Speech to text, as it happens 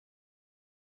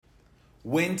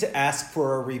When to ask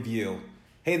for a review.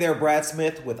 Hey there, Brad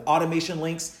Smith with Automation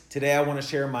Links. Today I want to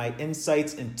share my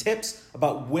insights and tips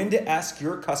about when to ask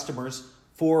your customers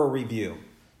for a review.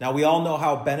 Now, we all know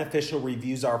how beneficial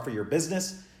reviews are for your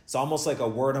business. It's almost like a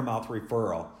word-of-mouth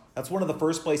referral. That's one of the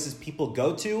first places people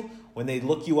go to when they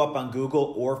look you up on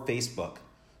Google or Facebook.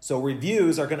 So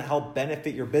reviews are going to help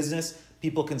benefit your business.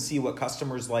 People can see what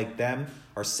customers like them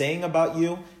are saying about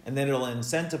you, and then it'll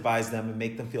incentivize them and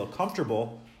make them feel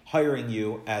comfortable hiring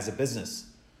you as a business.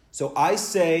 So I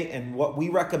say, and what we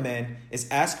recommend is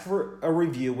ask for a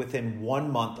review within 1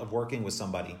 month of working with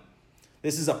somebody.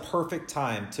 This is a perfect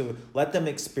time to let them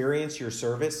experience your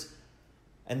service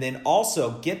and then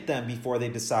also get them before they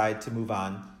decide to move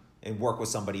on and work with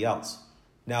somebody else.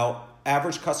 Now,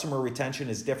 average customer retention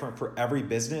is different for every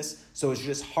business, so it's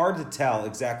just hard to tell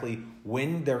exactly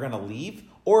when they're going to leave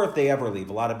or if they ever leave.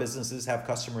 A lot of businesses have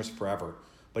customers forever.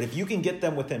 But if you can get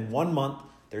them within 1 month,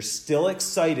 they're still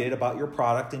excited about your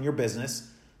product and your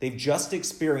business. They've just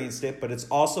experienced it, but it's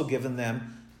also given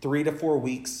them 3 to 4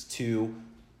 weeks to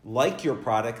like your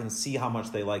product and see how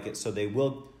much they like it, so they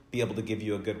will be able to give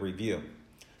you a good review.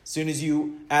 As soon as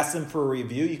you ask them for a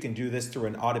review, you can do this through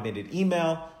an automated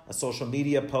email, a social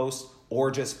media post,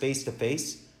 or just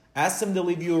face-to-face. Ask them to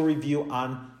leave you a review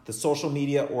on the social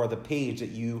media or the page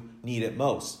that you need it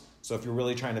most. So if you're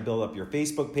really trying to build up your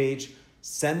Facebook page,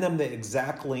 send them the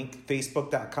exact link,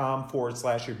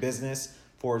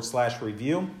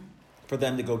 facebook.com/yourbusiness/review, for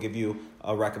them to go give you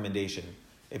a recommendation.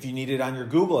 If you need it on your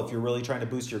Google, if you're really trying to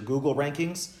boost your Google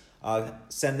rankings,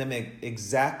 send them an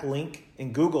exact link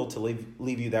in Google to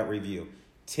leave you that review.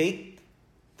 Take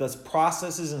the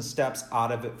processes and steps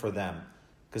out of it for them.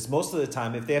 Because most of the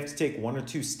time, if they have to take 1 or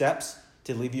 2 steps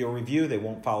to leave you a review, they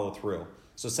won't follow through.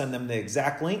 So send them the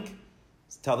exact link,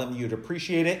 tell them you'd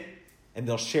appreciate it, and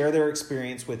they'll share their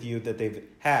experience with you that they've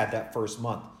had that first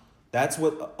month. That's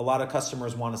what a lot of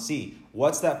customers want to see.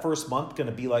 What's that first month going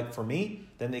to be like for me?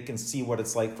 Then they can see what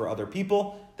it's like for other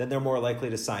people. Then they're more likely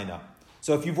to sign up.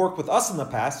 So if you've worked with us in the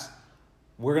past,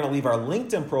 we're going to leave our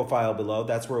LinkedIn profile below.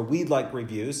 That's where we'd like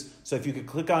reviews. So if you could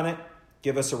click on it,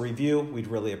 give us a review, we'd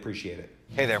really appreciate it.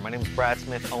 Hey there, my name is Brad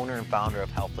Smith, owner and founder of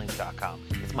HealthLinks.com.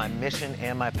 It's my mission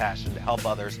and my passion to help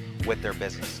others with their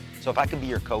business. So if I can be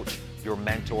your coach, your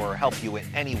mentor, or help you in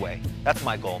any way, that's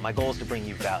my goal. My goal is to bring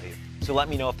you value. So let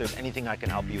me know if there's anything I can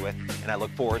help you with, and I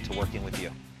look forward to working with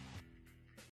you.